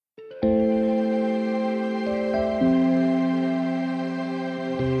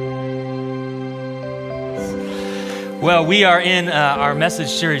Well, we are in our message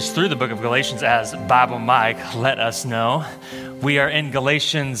series through the book of Galatians, as Bible Mike let us know. We are in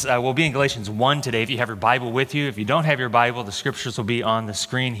Galatians, we'll be in Galatians 1 today. If you have your Bible with you, if you don't have your Bible, the scriptures will be on the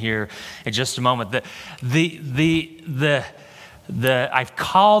screen here in just a moment. I've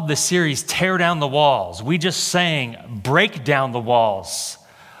called the series Tear Down the Walls. We just sang Break Down the Walls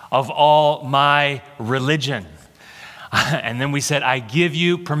of All My Religion. And then we said, I give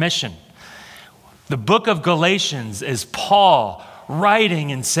you permission. The book of Galatians is Paul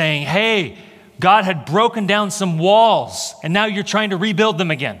writing and saying, hey, God had broken down some walls, and now you're trying to rebuild them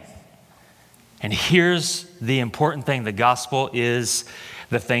again. And here's the important thing. The gospel is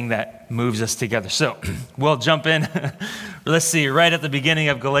the thing that moves us together. So we'll jump in. Let's see, right at the beginning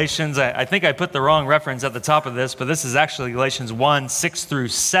of Galatians, I think I put the wrong reference at the top of this, but this is actually Galatians 1, 6 through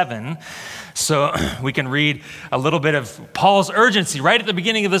 7. So we can read a little bit of Paul's urgency right at the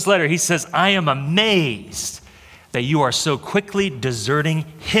beginning of this letter. He says, I am amazed that you are so quickly deserting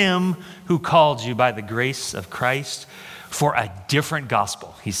him who called you by the grace of Christ for a different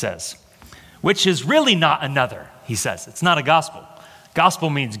gospel, he says, which is really not another, he says. It's not a gospel. Gospel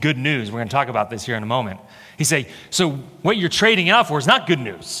means good news. We're going to talk about this here in a moment. He say, so what you're trading out for is not good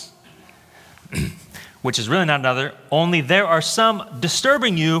news, which is really not another, only there are some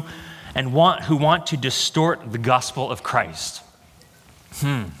disturbing you and who want to distort the gospel of Christ.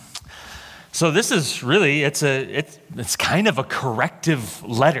 So this is really, it's kind of a corrective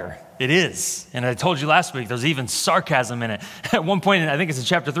letter. It is. And I told you last week, there's even sarcasm in it. At one point, I think it's in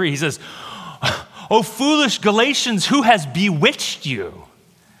chapter 3, he says, oh, foolish Galatians, who has bewitched you?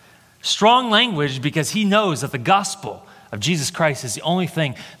 Strong language, because he knows that the gospel of Jesus Christ is the only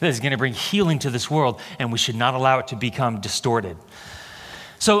thing that is going to bring healing to this world, and we should not allow it to become distorted.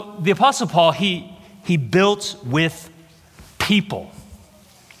 So the Apostle Paul, he built with people.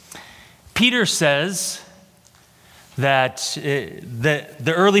 Peter says that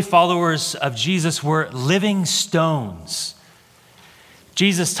the early followers of Jesus were living stones.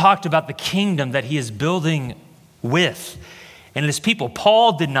 Jesus talked about the kingdom that he is building with and his people.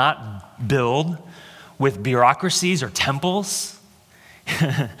 Paul did not build with bureaucracies or temples,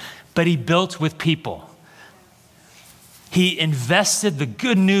 but he built with people. He invested the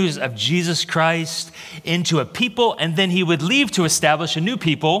good news of Jesus Christ into a people, and then he would leave to establish a new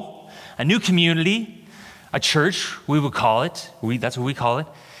people, a new community, a church, we would call it. That's what we call it.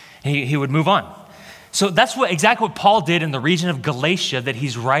 And he would move on. So that's exactly what Paul did in the region of Galatia that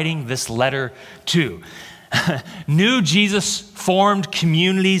he's writing this letter to. New Jesus-formed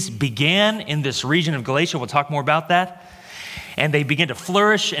communities began in this region of Galatia. We'll talk more about that. And they began to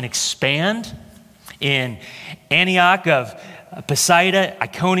flourish and expand in Antioch of Pisidia,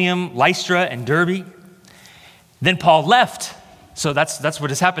 Iconium, Lystra, and Derbe. Then Paul left. So that's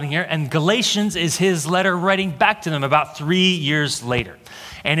what is happening here. And Galatians is his letter writing back to them about 3 years later.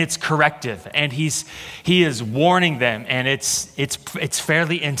 And it's corrective. And he is warning them. And it's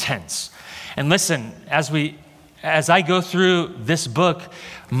fairly intense. And listen, as I go through this book,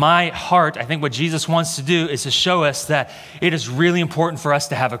 my heart, I think what Jesus wants to do is to show us that it is really important for us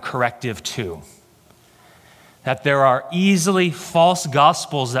to have a corrective too. That there are easily false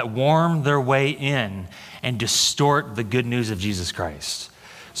gospels that worm their way in and distort the good news of Jesus Christ.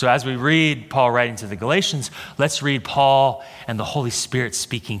 So as we read Paul writing to the Galatians, let's read Paul and the Holy Spirit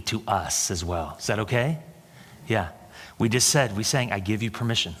speaking to us as well. Is that okay? Yeah. We sang, I give you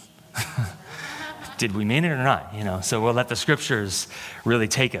permission. Did we mean it or not? So we'll let the scriptures really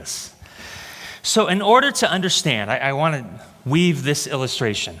take us. So in order to understand, I want to weave this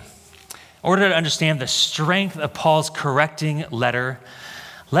illustration. In order to understand the strength of Paul's correcting letter,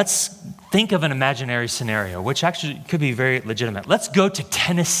 let's think of an imaginary scenario, which actually could be very legitimate. Let's go to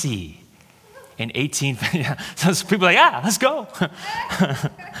Tennessee in 1850. So people are like, let's go.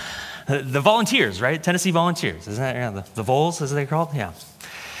 The volunteers, right? Tennessee volunteers. Isn't that the Vols, as they're called? Yeah.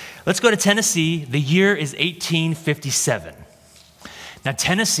 Let's go to Tennessee. The year is 1857. Now,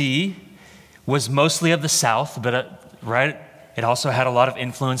 Tennessee was mostly of the South, but it also had a lot of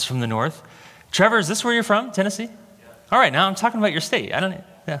influence from the North. Trevor, is this where you're from, Tennessee? Yeah. All right, now I'm talking about your state.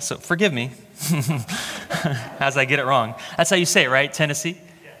 So forgive me as I get it wrong. That's how you say it, right? Tennessee?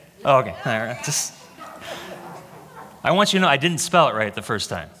 Yeah. Oh, okay. All right. I want you to know I didn't spell it right the first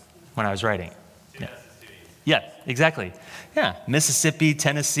time when I was writing. Yeah, exactly. Yeah, Mississippi,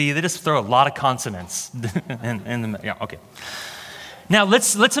 Tennessee, they just throw a lot of consonants in the, yeah, okay. Now,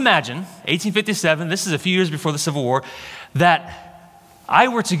 let's imagine, 1857, this is a few years before the Civil War, that I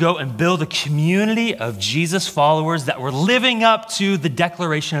were to go and build a community of Jesus followers that were living up to the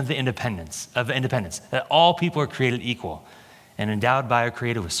Declaration of Independence, that all people are created equal and endowed by our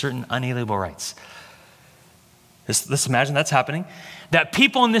Creator with certain unalienable rights. Let's imagine that's happening. That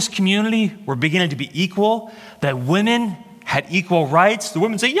people in this community were beginning to be equal, that women had equal rights. The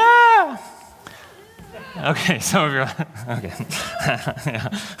women say, yeah. Okay, some of you are, okay.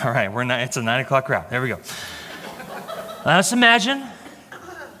 Yeah. All right, it's a 9 o'clock crowd. There we go. Now let's imagine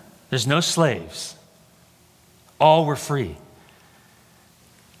there's no slaves. All were free.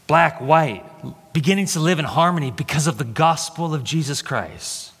 Black, white, beginning to live in harmony because of the gospel of Jesus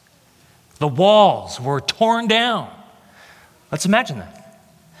Christ. The walls were torn down. Let's imagine that.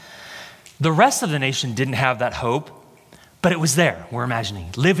 The rest of the nation didn't have that hope, but it was there, we're imagining,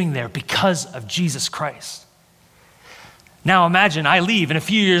 living there because of Jesus Christ. Now imagine I leave, and a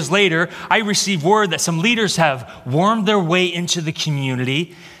few years later, I receive word that some leaders have wormed their way into the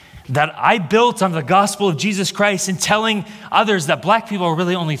community that I built on the gospel of Jesus Christ and telling others that black people are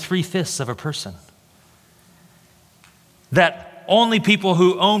really only 3/5 of a person. That only people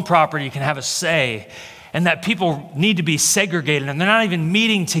who own property can have a say, and that people need to be segregated, and they're not even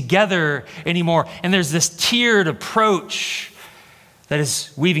meeting together anymore. And there's this tiered approach that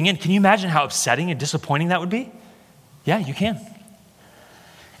is weaving in. Can you imagine how upsetting and disappointing that would be? Yeah, you can.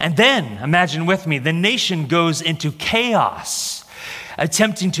 And then, imagine with me, the nation goes into chaos,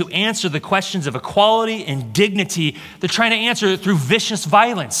 attempting to answer the questions of equality and dignity. They're trying to answer it through vicious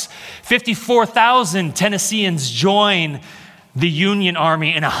violence. 54,000 Tennesseans join the Union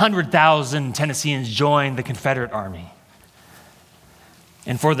Army, and 100,000 Tennesseans joined the Confederate Army.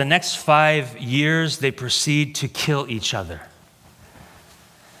 And for the next 5 years, they proceed to kill each other.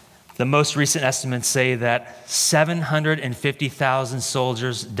 The most recent estimates say that 750,000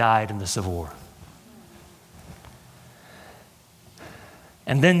 soldiers died in the Civil War.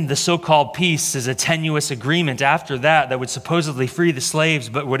 And then the so-called peace is a tenuous agreement after that would supposedly free the slaves,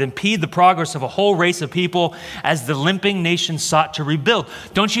 but would impede the progress of a whole race of people as the limping nation sought to rebuild.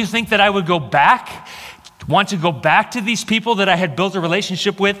 Don't you think that I would want to go back to these people that I had built a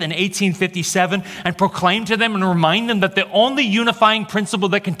relationship with in 1857 and proclaim to them and remind them that the only unifying principle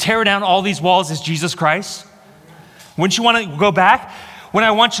that can tear down all these walls is Jesus Christ? Wouldn't you want to go back? When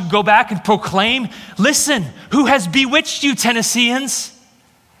I want you to go back and proclaim, listen, who has bewitched you, Tennesseans?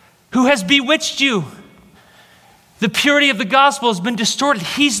 Who has bewitched you? The purity of the gospel has been distorted.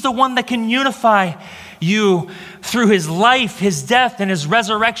 He's the one that can unify you through his life, his death, and his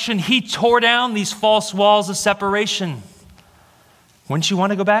resurrection. He tore down these false walls of separation. Wouldn't you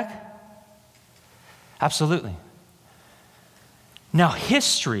want to go back? Absolutely. Now,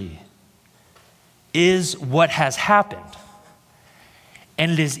 history is what has happened.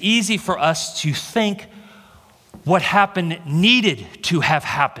 And it is easy for us to think what happened needed to have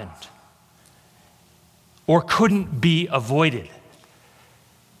happened or couldn't be avoided.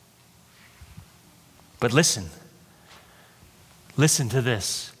 But listen to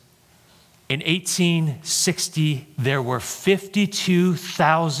this. In 1860, there were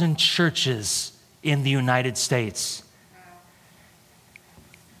 52,000 churches in the United States.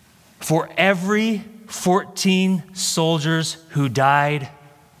 For every 14 soldiers who died,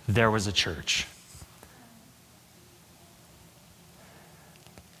 there was a church.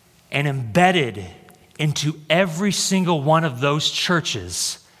 And embedded into every single one of those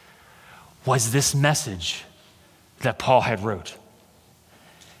churches was this message that Paul had wrote.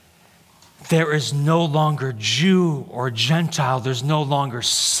 There is no longer Jew or Gentile. There's no longer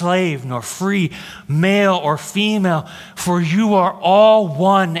slave nor free, male or female, for you are all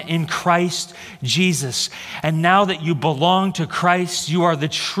one in Christ Jesus. And now that you belong to Christ, you are the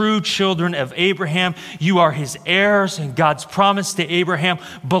true children of Abraham. You are his heirs, and God's promise to Abraham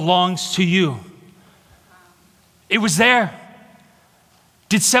belongs to you. It was there.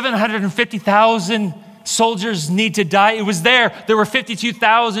 Did 750,000 soldiers need to die? It was there. There were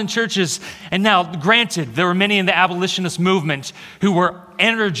 52,000 churches. And now, granted, there were many in the abolitionist movement who were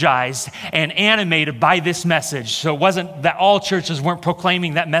energized and animated by this message. So it wasn't that all churches weren't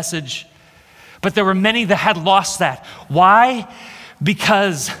proclaiming that message. But there were many that had lost that. Why?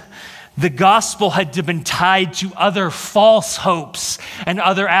 Because the gospel had been tied to other false hopes and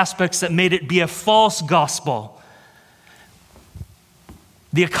other aspects that made it be a false gospel.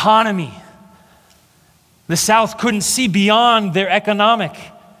 The economy. The South couldn't see beyond their economic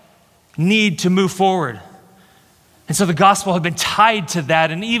need to move forward. And so the gospel had been tied to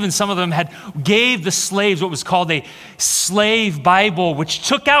that, and even some of them gave the slaves what was called a slave Bible, which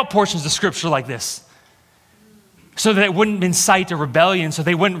took out portions of scripture like this so that it wouldn't incite a rebellion, so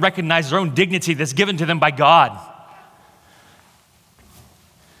they wouldn't recognize their own dignity that's given to them by God.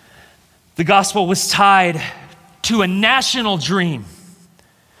 The gospel was tied to a national dream.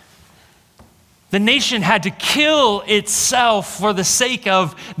 The nation had to kill itself for the sake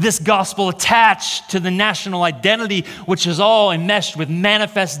of this gospel attached to the national identity, which is all enmeshed with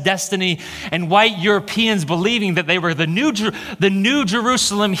manifest destiny and white Europeans believing that they were the new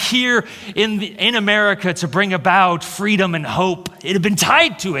Jerusalem here in America to bring about freedom and hope. It had been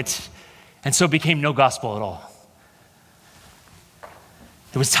tied to it, and so it became no gospel at all.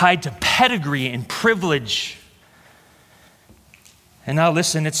 It was tied to pedigree and privilege. And now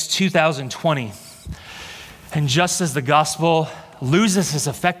listen, it's 2020. And just as the gospel loses its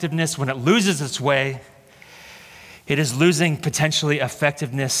effectiveness when it loses its way, it is losing potentially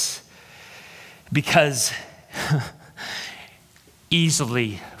effectiveness because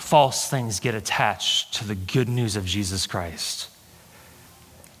easily false things get attached to the good news of Jesus Christ.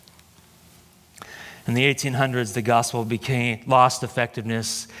 In the 1800s, the gospel lost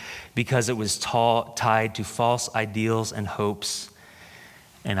effectiveness because it was tied to false ideals and hopes.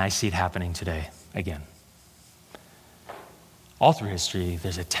 And I see it happening today again. All through history,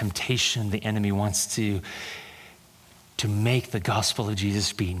 there's a temptation. The enemy wants to make the gospel of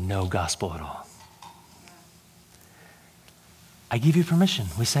Jesus be no gospel at all. I give you permission.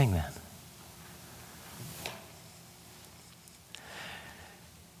 We sang that.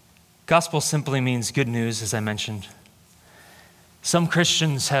 Gospel simply means good news, as I mentioned. Some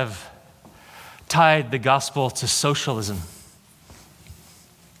Christians have tied the gospel to socialism.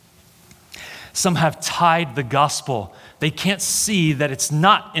 Some have tied the gospel. They can't see that it's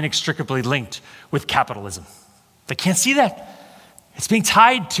not inextricably linked with capitalism. They can't see that. It's being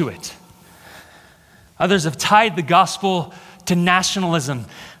tied to it. Others have tied the gospel to nationalism,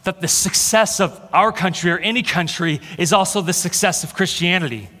 that the success of our country or any country is also the success of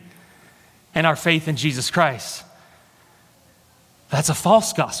Christianity and our faith in Jesus Christ. That's a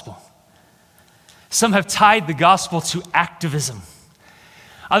false gospel. Some have tied the gospel to activism.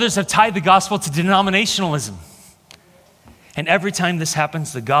 Others have tied the gospel to denominationalism. And every time this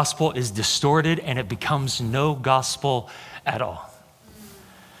happens, the gospel is distorted and it becomes no gospel at all.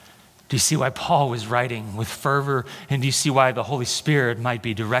 Do you see why Paul was writing with fervor? And do you see why the Holy Spirit might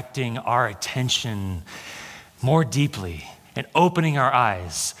be directing our attention more deeply and opening our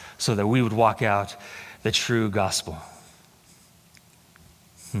eyes so that we would walk out the true gospel?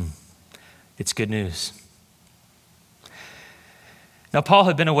 It's good news. Now, Paul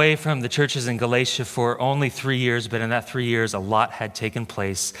had been away from the churches in Galatia for only 3 years, but in that 3 years, a lot had taken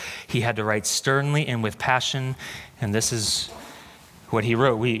place. He had to write sternly and with passion, and this is what he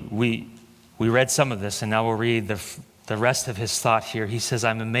wrote. We read some of this, and now we'll read the rest of his thought here. He says,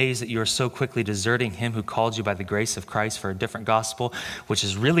 I'm amazed that you are so quickly deserting him who called you by the grace of Christ for a different gospel, which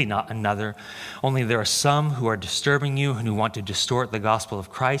is really not another. Only there are some who are disturbing you and who want to distort the gospel of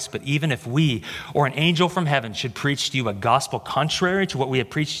Christ. But even if we or an angel from heaven should preach to you a gospel contrary to what we have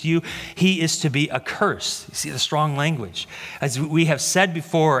preached to you, he is to be accursed. You see the strong language. As we have said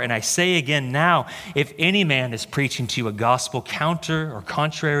before, and I say again now, if any man is preaching to you a gospel counter or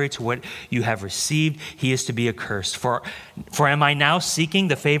contrary to what you have received, he is to be accursed. For am I now seeking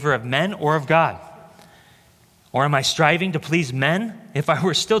the favor of men or of God? Or am I striving to please men? If I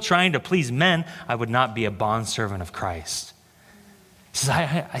were still trying to please men, I would not be a bondservant of Christ. He says,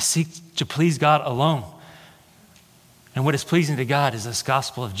 I seek to please God alone. And what is pleasing to God is this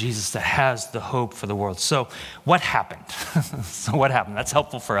gospel of Jesus that has the hope for the world. So what happened? That's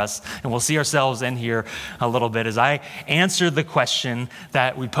helpful for us. And we'll see ourselves in here a little bit as I answer the question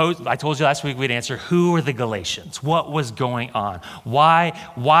that we posed. I told you last week we'd answer, who were the Galatians? What was going on? Why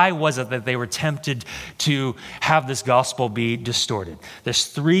was it that they were tempted to have this gospel be distorted? There's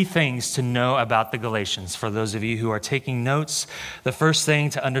 3 things to know about the Galatians. For those of you who are taking notes, the first thing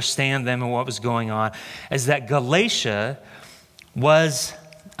to understand them and what was going on is that Galatia was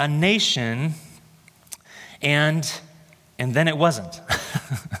a nation, and then it wasn't.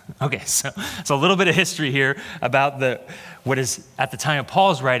 Okay, so a little bit of history here about what is at the time of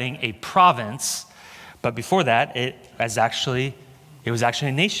Paul's writing a province, but before that it was actually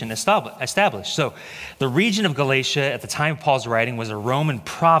a nation established. So the region of Galatia at the time of Paul's writing was a Roman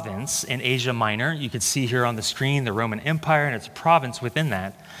province in Asia Minor. You could see here on the screen the Roman Empire, and it's a province within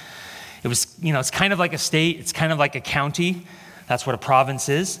that. It was, it's kind of like a state. It's kind of like a county. That's what a province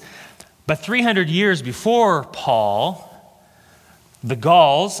is. But 300 years before Paul, the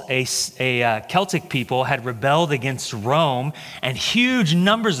Gauls, a Celtic people, had rebelled against Rome, and huge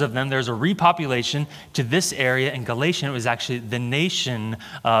numbers of them. There's a repopulation to this area in Galatia. It was actually the nation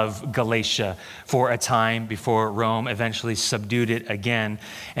of Galatia for a time before Rome eventually subdued it again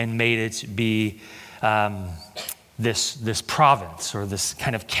and made it be this province or this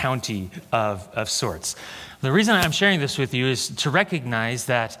kind of county of sorts. The reason I'm sharing this with you is to recognize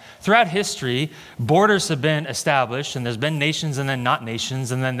that throughout history, borders have been established, and there's been nations and then not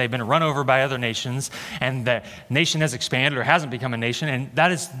nations, and then they've been run over by other nations, and the nation has expanded or hasn't become a nation, and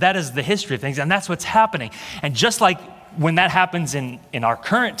that is the history of things, and that's what's happening. And just like when that happens in our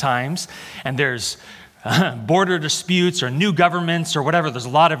current times, and there's border disputes or new governments or whatever, there's a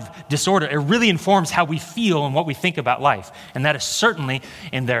lot of disorder. It really informs how we feel and what we think about life. And that is certainly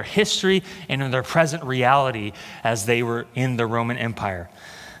in their history and in their present reality as they were in the Roman Empire.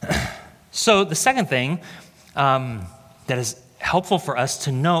 So the second thing that is helpful for us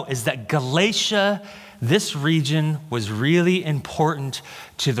to know is that Galatia, this region, was really important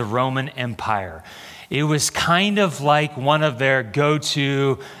to the Roman Empire. It was kind of like one of their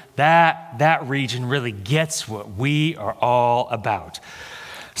go-to. That region really gets what we are all about.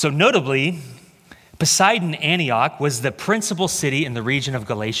 So notably, Poseidon, Antioch, was the principal city in the region of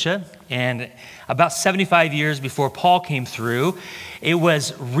Galatia. And about 75 years before Paul came through, it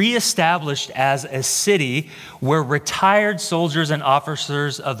was reestablished as a city where retired soldiers and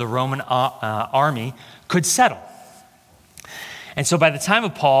officers of the Roman army could settle. And so by the time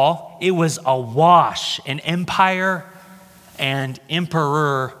of Paul, it was awash in empire and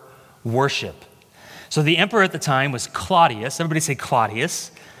emperor worship. So the emperor at the time was Claudius. Everybody say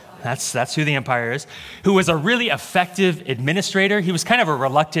Claudius. That's who the empire is, who was a really effective administrator. He was kind of a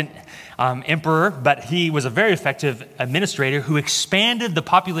reluctant emperor, but he was a very effective administrator who expanded the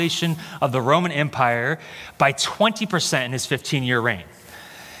population of the Roman Empire by 20% in his 15-year reign.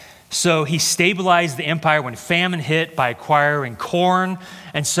 So he stabilized the empire when famine hit by acquiring corn.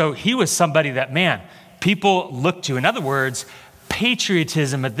 And so he was somebody that, man, people looked to. In other words,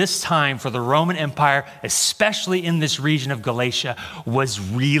 patriotism at this time for the Roman Empire, especially in this region of Galatia, was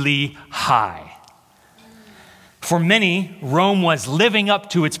really high. For many, Rome was living up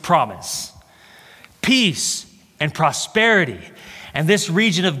to its promise, peace and prosperity. And this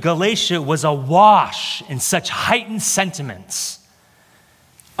region of Galatia was awash in such heightened sentiments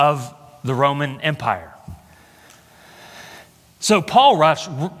of the Roman Empire. So Paul Rush,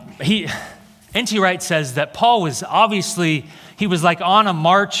 N.T. Wright says that Paul was obviously, he was like on a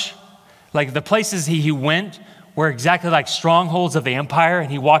march, like the places he went were exactly like strongholds of the empire,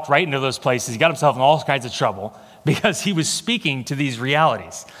 and he walked right into those places. He got himself in all kinds of trouble because he was speaking to these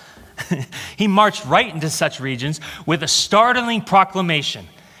realities. He marched right into such regions with a startling proclamation,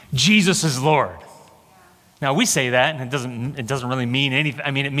 Jesus is Lord. Now we say that, and it doesn't really mean anything. I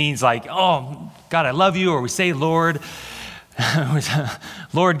mean, it means like, oh, God, I love you, or we say Lord.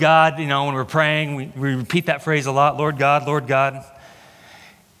 Lord God, when we're praying, we repeat that phrase a lot, Lord God, Lord God.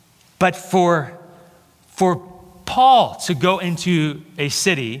 But for Paul to go into a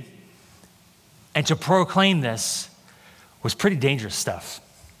city and to proclaim this was pretty dangerous stuff.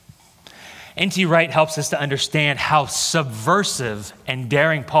 N.T. Wright helps us to understand how subversive and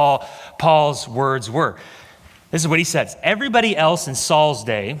daring Paul's words were. This is what he says. Everybody else in Saul's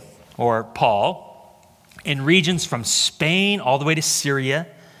day, or Paul, in regions from Spain all the way to Syria,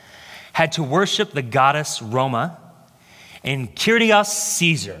 had to worship the goddess Roma and Kyrios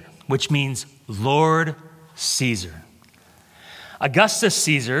Caesar, which means Lord Caesar. Augustus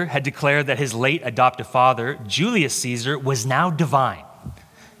Caesar had declared that his late adoptive father, Julius Caesar, was now divine,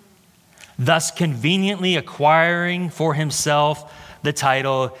 thus conveniently acquiring for himself the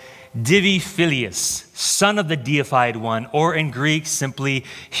title Divi Filius, son of the deified one, or in Greek simply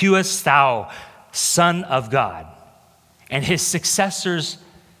Huios Thou, son of God. And his successors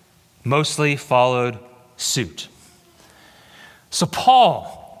mostly followed suit. So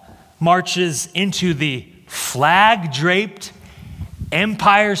Paul marches into the flag-draped,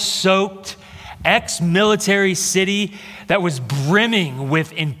 empire-soaked, ex-military city that was brimming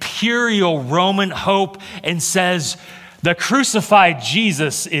with imperial Roman hope and says, the crucified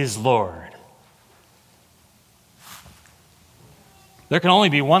Jesus is Lord. There can only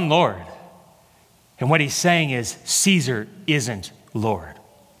be one Lord. And what he's saying is, Caesar isn't Lord.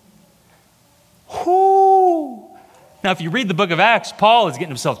 Whoo! Now, if you read the book of Acts, Paul is getting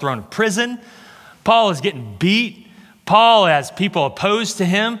himself thrown in prison. Paul is getting beat. Paul has people opposed to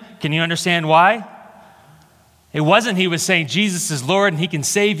him. Can you understand why? It wasn't he was saying Jesus is Lord and he can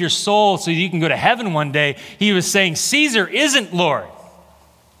save your soul so you can go to heaven one day. He was saying Caesar isn't Lord.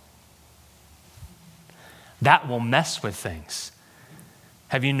 That will mess with things.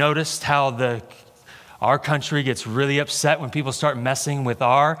 Have you noticed how our country gets really upset when people start messing with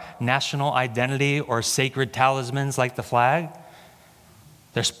our national identity or sacred talismans like the flag?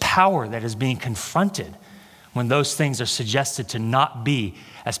 There's power that is being confronted when those things are suggested to not be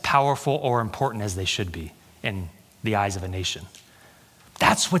as powerful or important as they should be in the eyes of a nation.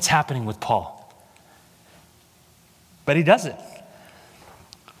 That's what's happening with Paul. But he does it.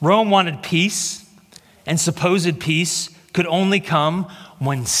 Rome wanted peace, and supposed peace could only come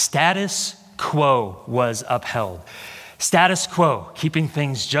when status quo was upheld. Status quo, keeping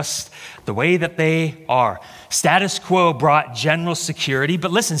things just the way that they are. Status quo brought general security,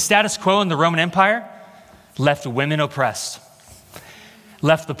 but listen, status quo in the Roman Empire left women oppressed,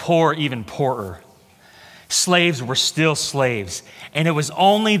 left the poor even poorer. Slaves were still slaves, and it was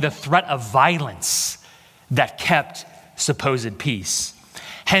only the threat of violence that kept supposed peace.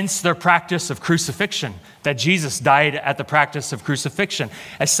 Hence their practice of crucifixion, that Jesus died at the practice of crucifixion.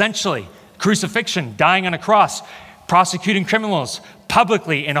 Essentially, crucifixion, dying on a cross, prosecuting criminals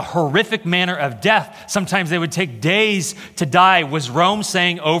publicly in a horrific manner of death. Sometimes they would take days to die, was Rome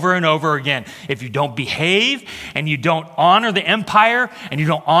saying over and over again, if you don't behave and you don't honor the empire and you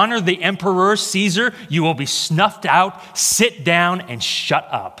don't honor the emperor Caesar, you will be snuffed out, sit down and shut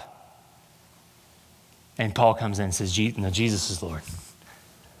up. And Paul comes in and says, no, Jesus is Lord.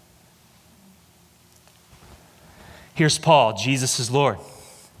 Here's Paul, Jesus is Lord.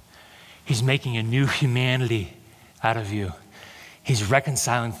 He's making a new humanity out of you. He's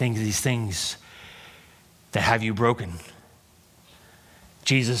reconciling these things that have you broken.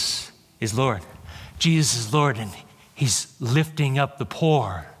 Jesus is Lord. Jesus is Lord, and he's lifting up the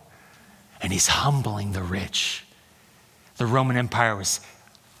poor, and he's humbling the rich. The Roman Empire was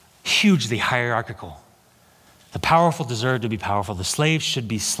hugely hierarchical. The powerful deserve to be powerful. The slaves should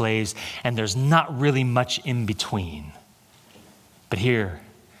be slaves, and there's not really much in between. But here,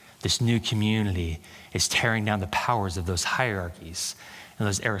 this new community is tearing down the powers of those hierarchies and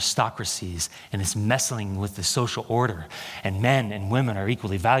those aristocracies, and it's messing with the social order. And men and women are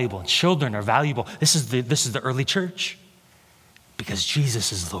equally valuable, and children are valuable. This is the early church, because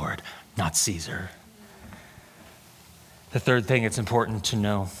Jesus is Lord, not Caesar. The third thing it's important to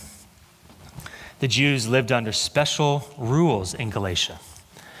know: the Jews lived under special rules in Galatia.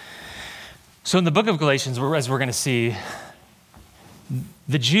 So in the book of Galatians, as we're going to see,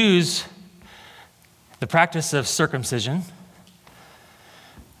 the Jews, the practice of circumcision,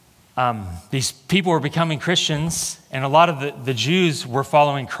 these people were becoming Christians, and a lot of the Jews were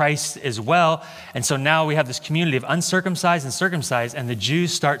following Christ as well. And so now we have this community of uncircumcised and circumcised, and the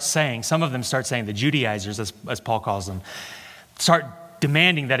Jews start saying, some of them start saying, the Judaizers, as Paul calls them, start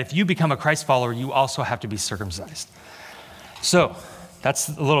demanding that if you become a Christ follower, you also have to be circumcised. So that's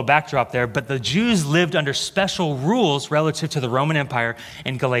a little backdrop there, but the Jews lived under special rules relative to the Roman Empire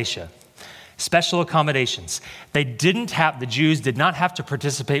in Galatia. Special accommodations. The Jews did not have to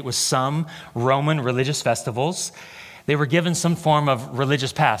participate with some Roman religious festivals. They were given some form of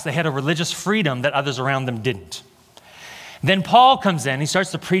religious pass. They had a religious freedom that others around them didn't. Then Paul comes in, he starts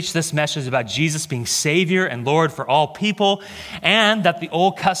to preach this message about Jesus being Savior and Lord for all people, and that the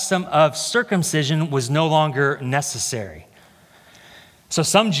old custom of circumcision was no longer necessary. So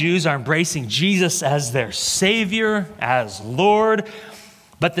some Jews are embracing Jesus as their Savior, as Lord,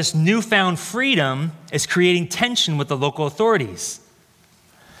 but this newfound freedom is creating tension with the local authorities.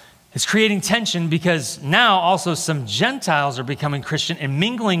 It's creating tension because now also some Gentiles are becoming Christian and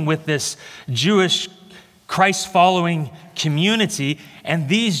mingling with this Jewish Christ-following community, and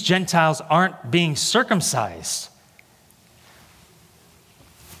these Gentiles aren't being circumcised.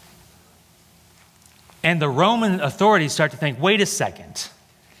 And the Roman authorities start to think, wait a second.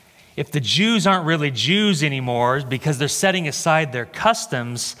 If the Jews aren't really Jews anymore because they're setting aside their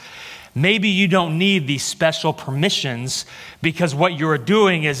customs, maybe you don't need these special permissions because what you're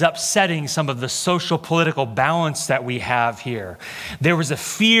doing is upsetting some of the social political balance that we have here. There was a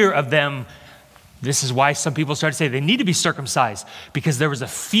fear of them. This is why some people started to say they need to be circumcised, because there was a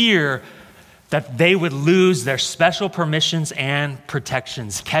fear that they would lose their special permissions and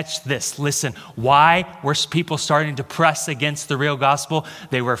protections. Catch this. Listen, why were people starting to press against the real gospel?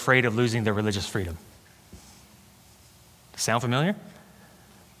 They were afraid of losing their religious freedom. Sound familiar?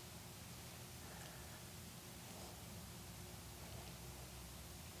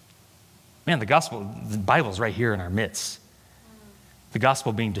 Man, the Bible's right here in our midst. The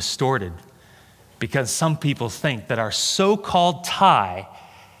gospel being distorted because some people think that our so-called tie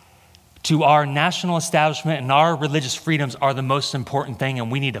to our national establishment and our religious freedoms are the most important thing,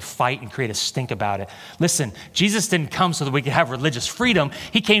 and we need to fight and create a stink about it. Listen, Jesus didn't come so that we could have religious freedom.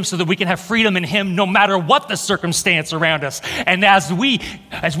 He came so that we can have freedom in him no matter what the circumstance around us. And as we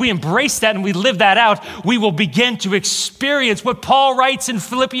embrace that and we live that out, we will begin to experience what Paul writes in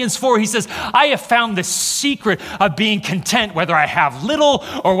Philippians 4. He says, I have found the secret of being content, whether I have little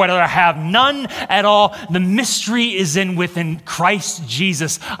or whether I have none at all. The mystery is within Christ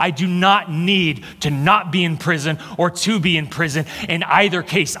Jesus. I do not not need to not be in prison or to be in prison. In either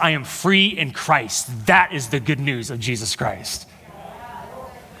case, I am free in Christ. That is the good news of Jesus Christ.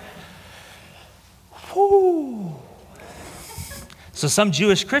 Whew. So some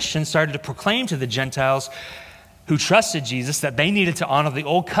Jewish Christians started to proclaim to the Gentiles who trusted Jesus that they needed to honor the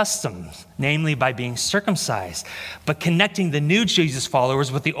old customs, namely by being circumcised. But connecting the new Jesus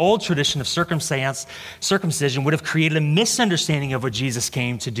followers with the old tradition of circumcision would have created a misunderstanding of what Jesus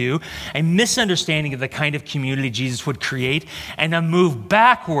came to do, a misunderstanding of the kind of community Jesus would create, and a move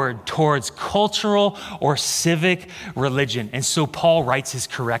backward towards cultural or civic religion. And so Paul writes his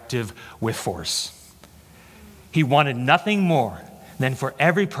corrective with force. He wanted nothing more than for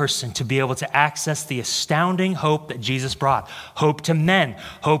every person to be able to access the astounding hope that Jesus brought. Hope to men,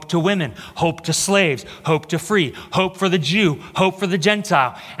 hope to women, hope to slaves, hope to free, hope for the Jew, hope for the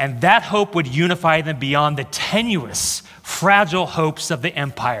Gentile. And that hope would unify them beyond the tenuous, fragile hopes of the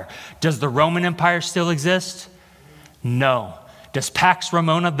empire. Does the Roman Empire still exist? No. Does Pax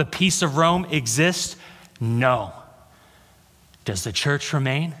Romana, the peace of Rome, exist? No. Does the church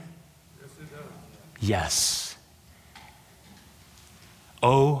remain? Yes, it does. Yes.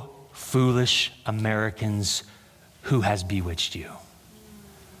 Oh, foolish Americans, who has bewitched you?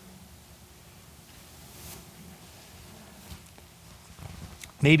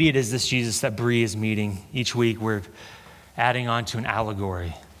 Maybe it is this Jesus that Bree is meeting each week. We're adding on to an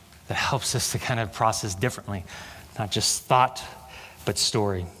allegory that helps us to kind of process differently, not just thought, but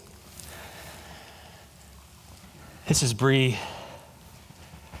story. This is Bree.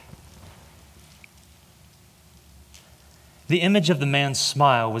 The image of the man's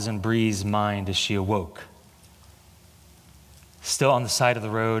smile was in Bree's mind as she awoke. Still on the side of the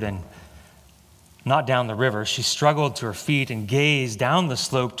road and not down the river, she struggled to her feet and gazed down the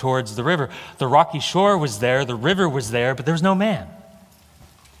slope towards the river. The rocky shore was there, the river was there, but there was no man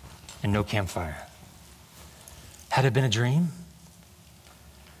and no campfire. Had it been a dream?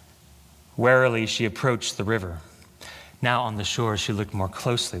 Warily, she approached the river. Now on the shore, she looked more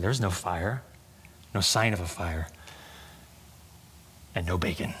closely. There was no fire, no sign of a fire. And no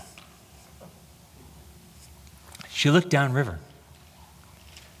bacon. She looked downriver.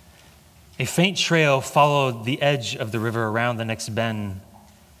 A faint trail followed the edge of the river around the next bend.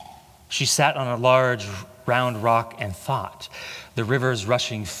 She sat on a large round rock and thought. The river's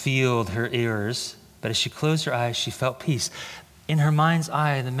rushing filled her ears, but as she closed her eyes, she felt peace. In her mind's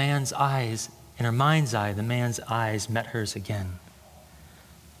eye, the man's eyes met hers again.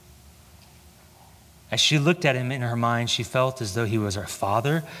 As she looked at him in her mind, she felt as though he was her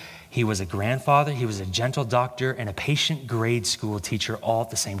father, he was a grandfather, he was a gentle doctor, and a patient grade school teacher all at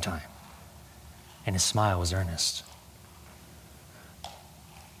the same time. And his smile was earnest.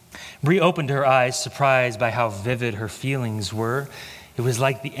 Bree opened her eyes, surprised by how vivid her feelings were. It was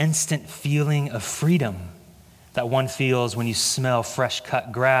like the instant feeling of freedom that one feels when you smell fresh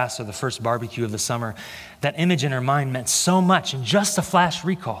cut grass or the first barbecue of the summer. That image in her mind meant so much in just a flash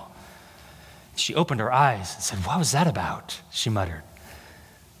recall. She opened her eyes and said, "What was that about?" she muttered.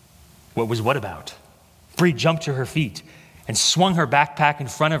 What was what about? Bree jumped to her feet and swung her backpack in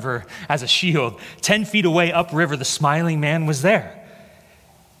front of her as a shield. 10 feet away upriver, the smiling man was there.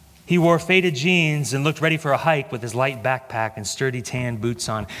 He wore faded jeans and looked ready for a hike with his light backpack and sturdy tan boots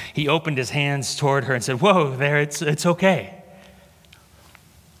on. He opened his hands toward her and said, "Whoa there, it's okay."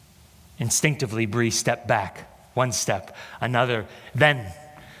 Instinctively, Bree stepped back, one step, another, then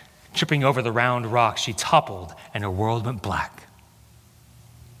tripping over the round rock, she toppled and her world went black.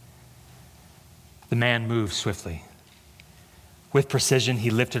 The man moved swiftly. With precision, he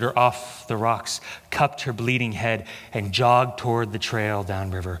lifted her off the rocks, cupped her bleeding head, and jogged toward the trail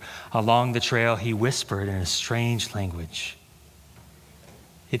downriver. Along the trail, he whispered in a strange language.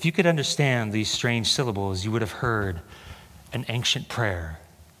 If you could understand these strange syllables, you would have heard an ancient prayer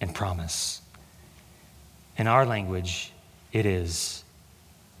and promise. In our language, it is,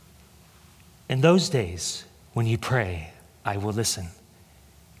 "In those days, when you pray, I will listen.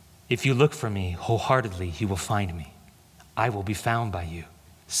 If you look for me wholeheartedly, you will find me. I will be found by you,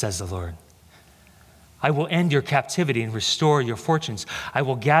 says the Lord. I will end your captivity and restore your fortunes. I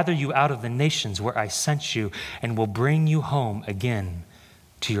will gather you out of the nations where I sent you and will bring you home again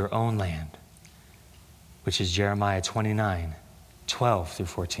to your own land," which is Jeremiah 29, 12 through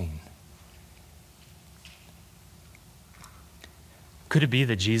 14. Could it be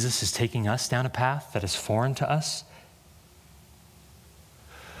that Jesus is taking us down a path that is foreign to us?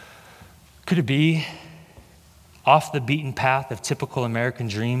 Could it be off the beaten path of typical American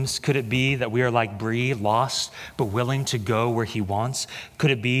dreams? Could it be that we are like Bree, lost but willing to go where he wants?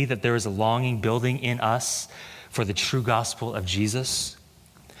 Could it be that there is a longing building in us for the true gospel of Jesus?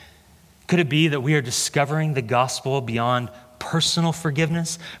 Could it be that we are discovering the gospel beyond personal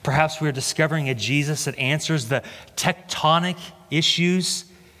forgiveness? Perhaps we are discovering a Jesus that answers the tectonic issues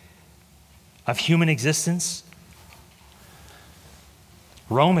of human existence.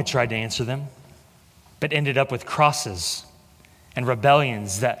 Rome had tried to answer them, but ended up with crosses and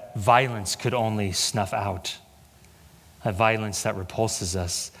rebellions that violence could only snuff out, a violence that repulses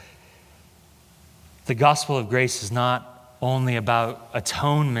us. The gospel of grace is not only about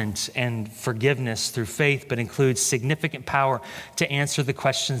atonement and forgiveness through faith, but includes significant power to answer the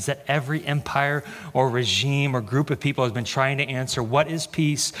questions that every empire or regime or group of people has been trying to answer. What is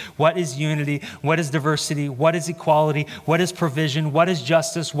peace? What is unity? What is diversity? What is equality? What is provision? What is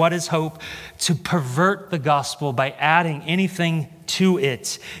justice? What is hope? To pervert the gospel by adding anything to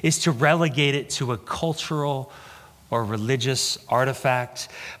it is to relegate it to a cultural or religious artifact,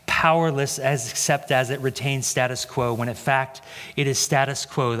 powerless except as it retains status quo, when in fact it is status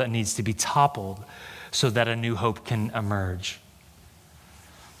quo that needs to be toppled so that a new hope can emerge.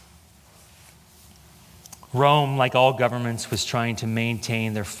 Rome, like all governments, was trying to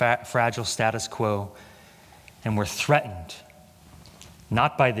maintain their fragile status quo and were threatened,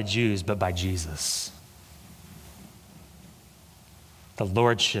 not by the Jews, but by Jesus. The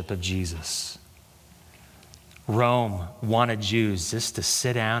lordship of Jesus. Rome wanted Jews just to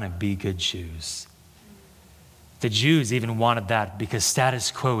sit down and be good Jews. The Jews even wanted that because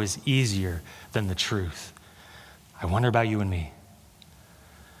status quo is easier than the truth. I wonder about you and me.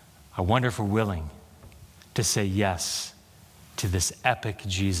 I wonder if we're willing to say yes to this epic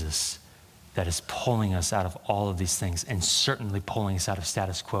Jesus that is pulling us out of all of these things and certainly pulling us out of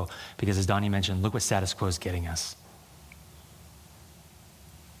status quo. Because as Donnie mentioned, look what status quo is getting us.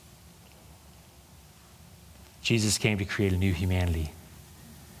 Jesus came to create a new humanity.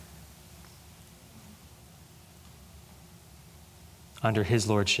 Under his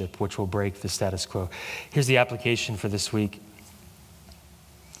lordship, which will break the status quo. Here's the application for this week.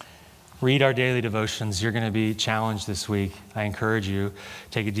 Read our daily devotions. You're going to be challenged this week. I encourage you,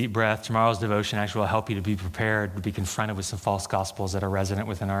 take a deep breath. Tomorrow's devotion actually will help you to be prepared to be confronted with some false gospels that are resident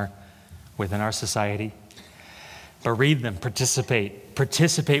within our society. But read them,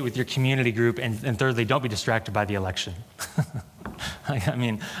 participate with your community group, and thirdly, don't be distracted by the election. I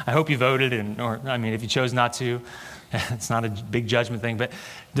mean, I hope you voted, if you chose not to, it's not a big judgment thing, but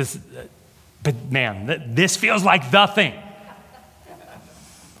man, this feels like the thing.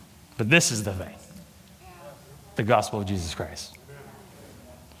 But this is the thing, the gospel of Jesus Christ.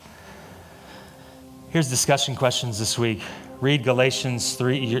 Here's discussion questions this week. Read Galatians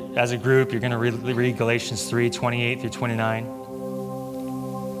 3. As a group, you're going to read Galatians 3, 28 through 29.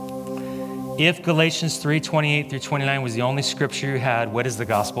 If Galatians 3, 28 through 29 was the only scripture you had, what is the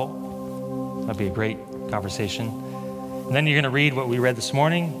gospel? That'd be a great conversation. And then you're going to read what we read this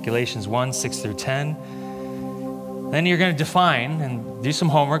morning, Galatians 1, 6 through 10. Then you're going to define and do some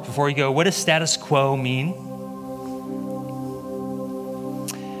homework before you go, what does status quo mean?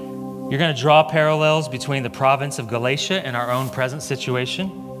 You're going to draw parallels between the province of Galatia and our own present situation.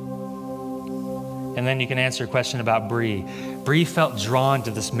 And then you can answer a question about Bree. Bree felt drawn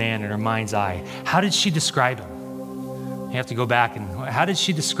to this man in her mind's eye. How did she describe him? You have to go back and, how did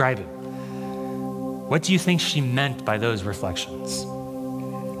she describe him? What do you think she meant by those reflections?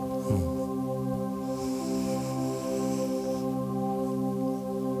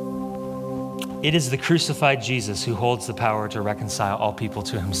 It is the crucified Jesus who holds the power to reconcile all people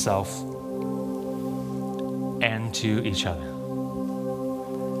to himself and to each other.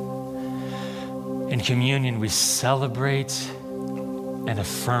 In communion, we celebrate and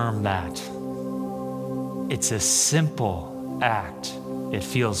affirm that. It's a simple act. It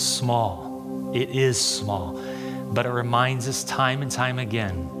feels small. It is small. But it reminds us time and time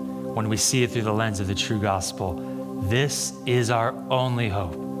again, when we see it through the lens of the true gospel, this is our only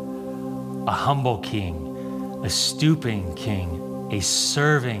hope. A humble king, a stooping king, a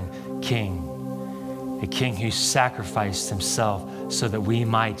serving king, a king who sacrificed himself so that we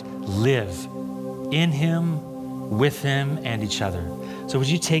might live in him, with him, and each other. So would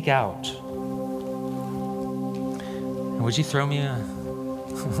you take out, and would you throw me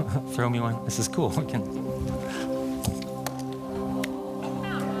one? This is cool. We can.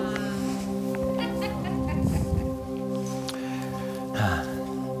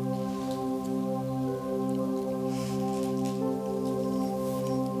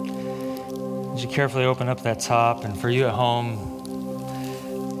 Carefully open up that top, and for you at home,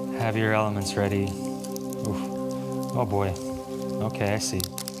 have your elements ready. Oof. Oh boy. Okay, I see.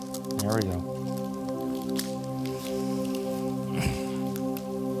 There we go.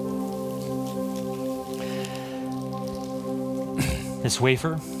 This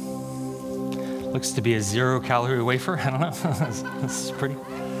wafer Looks to be a 0-calorie wafer. I don't know. This is pretty.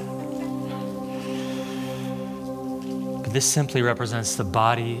 But this simply represents the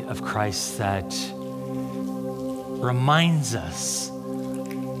body of Christ that reminds us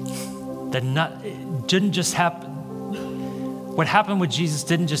that it didn't just happen. What happened with Jesus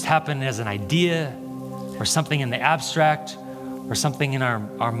didn't just happen as an idea or something in the abstract or something in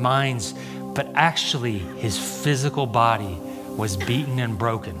our minds, but actually his physical body was beaten and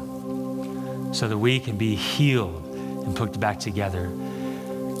broken so that we can be healed and put back together.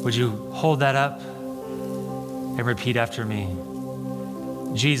 Would you hold that up and repeat after me?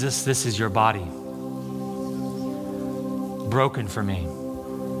 Jesus, this is your body, broken for me.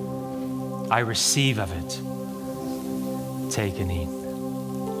 I receive of it. Take and eat.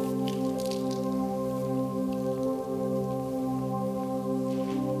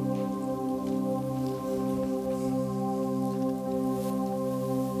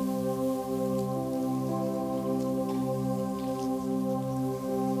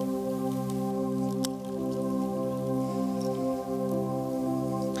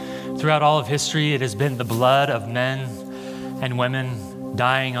 Throughout all of history, it has been the blood of men and women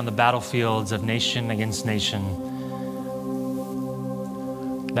dying on the battlefields of nation against nation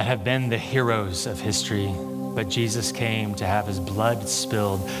that have been the heroes of history. But Jesus came to have his blood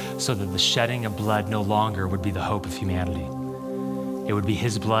spilled so that the shedding of blood no longer would be the hope of humanity. It would be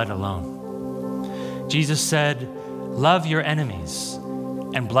his blood alone. Jesus said, "Love your enemies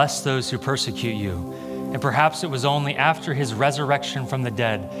and bless those who persecute you." And perhaps it was only after his resurrection from the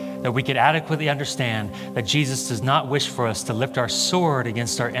dead that we could adequately understand that Jesus does not wish for us to lift our sword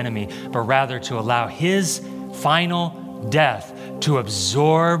against our enemy, but rather to allow his final death to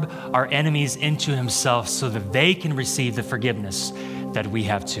absorb our enemies into himself so that they can receive the forgiveness that we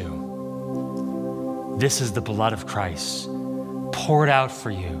have too. This is the blood of Christ poured out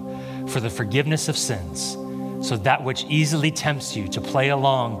for you for the forgiveness of sins. So that which easily tempts you to play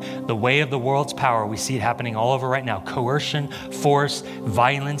along the way of the world's power, we see it happening all over right now. Coercion, force,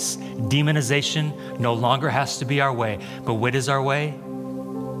 violence, demonization no longer has to be our way. But what is our way?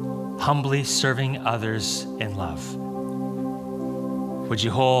 Humbly serving others in love. Would you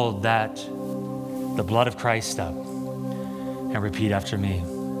hold that, the blood of Christ up, and repeat after me?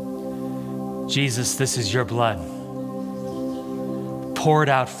 Jesus, this is your blood, poured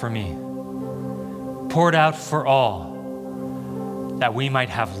out for me, poured out for all, that we might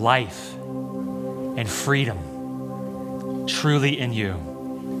have life and freedom truly in you.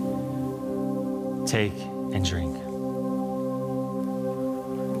 Take and drink.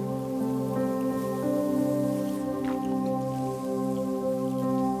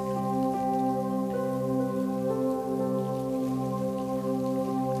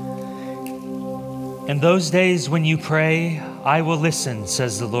 In those days when you pray, I will listen,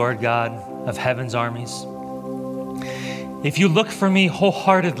 says the Lord God of heaven's armies. If you look for me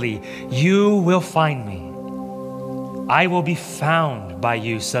wholeheartedly, you will find me. I will be found by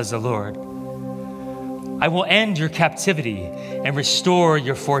you, says the Lord. I will end your captivity and restore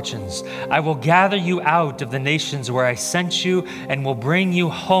your fortunes. I will gather you out of the nations where I sent you and will bring you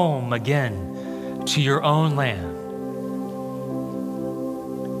home again to your own land.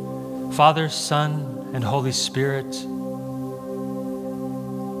 Father, Son, and Holy Spirit,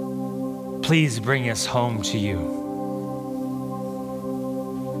 please bring us home to you.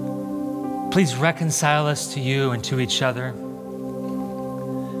 Please reconcile us to you and to each other.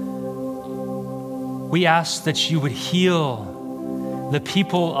 We ask that you would heal the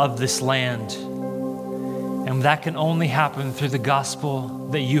people of this land, and that can only happen through the gospel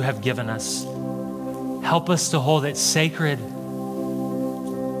that you have given us. Help us to hold it sacred.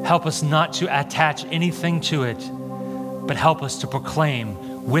 Help us not to attach anything to it, but help us to proclaim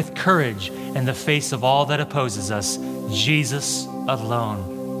with courage in the face of all that opposes us, Jesus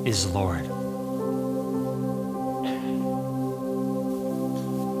alone is Lord.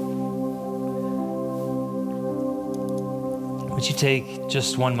 Would you take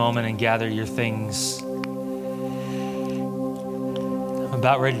just one moment and gather your things? I'm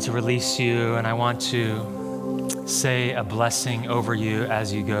about ready to release you, and I want to say a blessing over you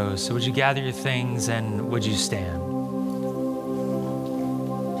as you go. So would you gather your things and would you stand?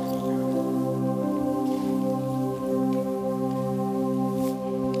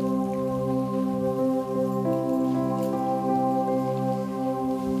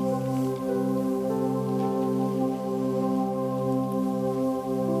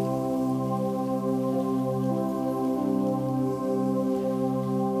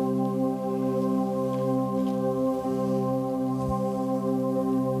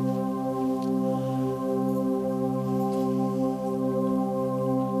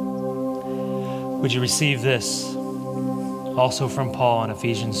 Would you receive this? Also from Paul in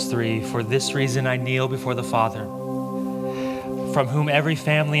Ephesians 3, for this reason I kneel before the Father, from whom every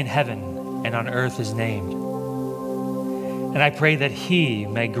family in heaven and on earth is named. And I pray that he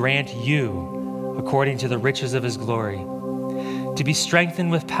may grant you, according to the riches of his glory, to be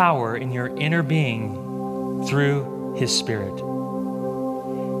strengthened with power in your inner being through his Spirit.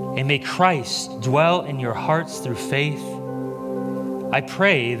 And may Christ dwell in your hearts through faith. I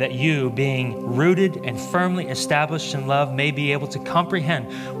pray that you, being rooted and firmly established in love, may be able to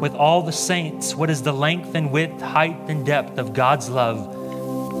comprehend with all the saints what is the length and width, height and depth of God's love,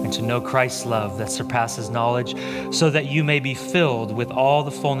 and to know Christ's love that surpasses knowledge, so that you may be filled with all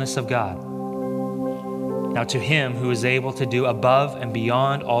the fullness of God. Now to him who is able to do above and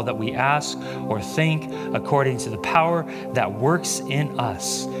beyond all that we ask or think, according to the power that works in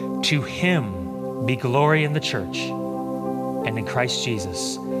us, to him be glory in the church and in Christ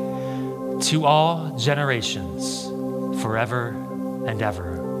Jesus, to all generations, forever and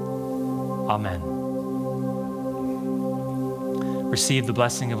ever. Amen. Receive the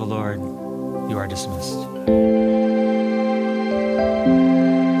blessing of the Lord. You are dismissed.